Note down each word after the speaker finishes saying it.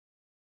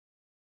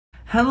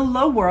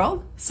Hello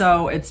world!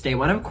 So it's day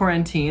 1 of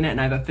quarantine and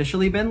I've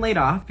officially been laid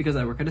off because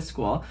I work at a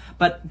school.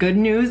 But good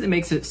news, it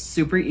makes it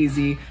super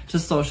easy to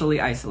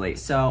socially isolate.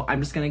 So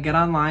I'm just gonna get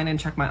online and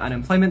check my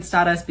unemployment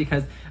status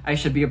because I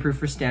should be approved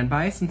for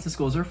standby since the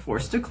schools are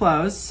forced to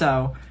close.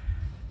 So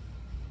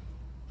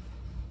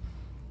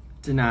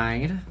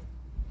denied.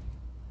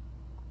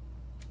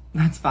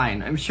 That's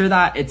fine. I'm sure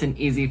that it's an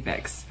easy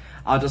fix.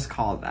 I'll just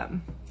call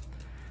them.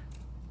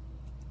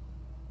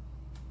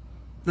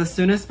 The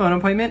soonest phone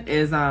appointment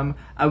is a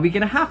week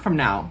and a half from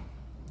now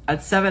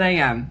at 7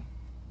 a.m.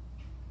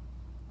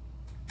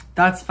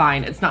 That's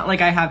fine. It's not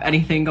like I have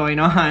anything going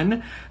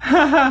on.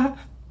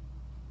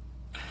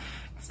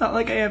 It's not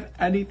like I have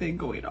anything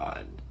going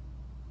on.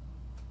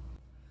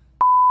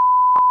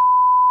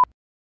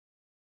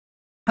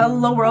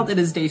 Hello world, it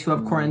is day 2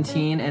 of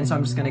quarantine, and so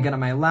I'm just gonna get on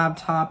my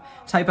laptop,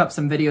 type up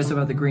some videos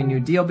about the Green New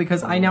Deal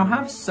because I now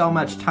have so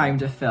much time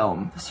to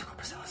film. The Circle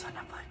Brazil is on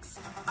Netflix.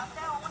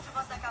 Até onde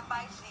você é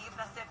capaz de ir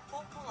para ser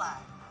popular?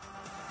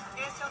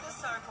 Esse é o The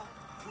Circle.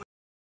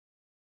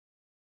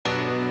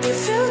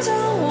 If you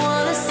don't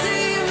wanna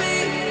see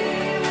me,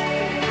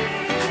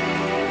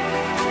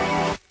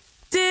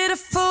 did a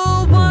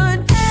full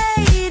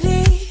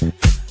 180,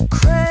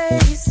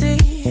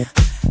 crazy,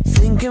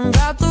 thinking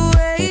about the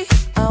way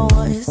I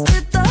was.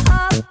 Did the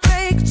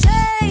heartbreak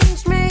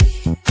change me?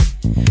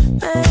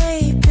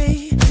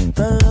 Maybe,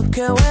 but look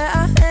at where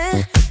I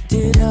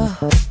ended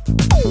up.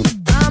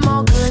 I'm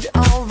all good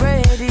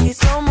already,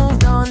 so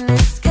moved on,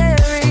 it's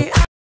scary.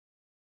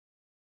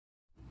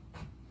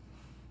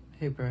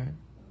 Hey Brett,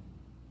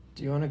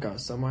 do you want to go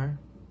somewhere?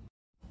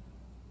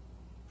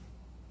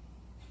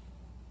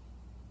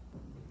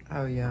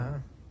 Oh yeah,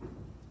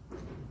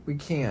 we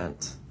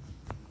can't.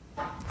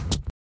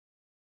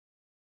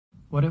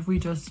 What if we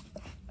just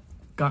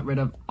got rid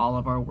of all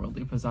of our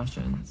worldly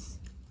possessions?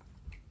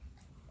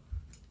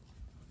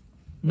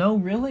 No,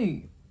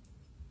 really.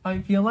 I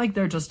feel like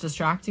they're just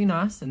distracting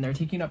us and they're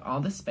taking up all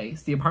the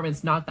space. The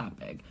apartment's not that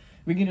big.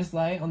 We can just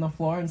lay on the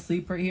floor and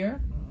sleep right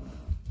here?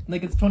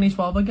 Like it's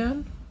 2012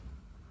 again?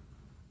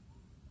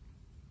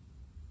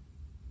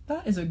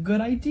 That is a good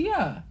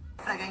idea.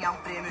 Para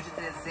ganhar prêmio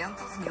de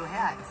 300 mil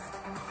reais.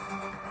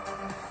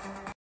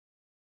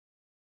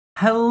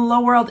 Hello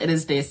world, it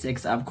is day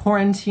 6 of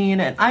quarantine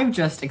and I've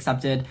just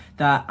accepted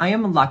that I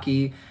am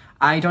lucky.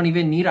 I don't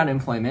even need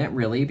unemployment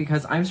really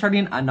because I'm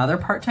starting another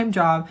part-time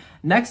job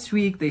next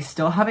week. They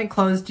still haven't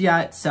closed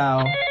yet,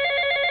 so...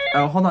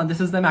 Oh, hold on,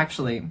 this is them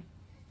actually.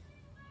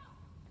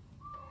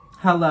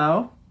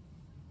 Hello?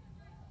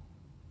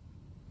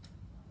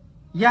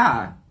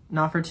 Yeah,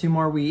 not for 2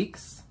 more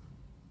weeks.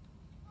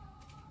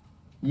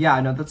 Yeah,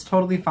 no, that's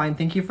totally fine.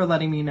 Thank you for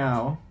letting me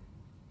know.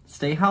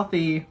 Stay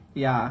healthy.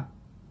 Yeah.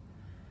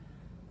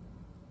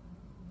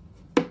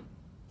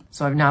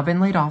 So I've now been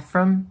laid off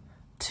from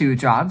 2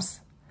 jobs.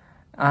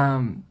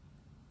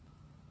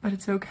 But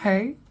it's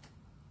okay.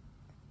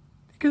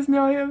 Because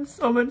now I have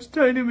so much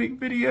time to make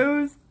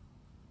videos.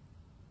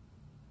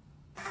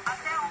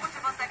 Até onde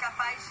você é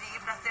capaz de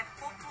ir para ser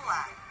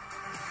popular?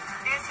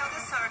 Esse é o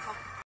The Circle.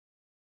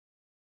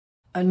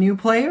 A new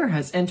player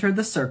has entered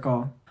the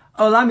circle.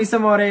 Hola, mis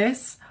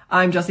amores.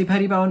 I'm Jessie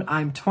Pettibone,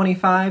 I'm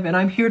 25, and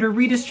I'm here to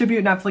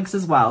redistribute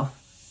Netflix's wealth.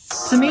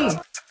 To me.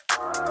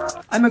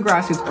 I'm a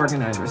grassroots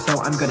organizer,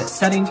 so I'm good at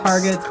setting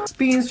targets,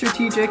 being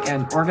strategic,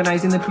 and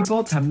organizing the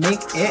people to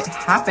make it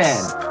happen.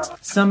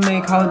 Some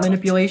may call it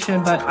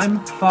manipulation, but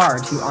I'm far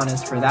too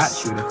honest for that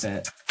shoe to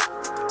fit.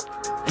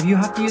 If you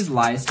have to use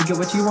lies to get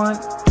what you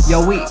want,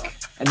 you're weak,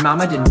 and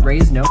mama didn't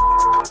raise no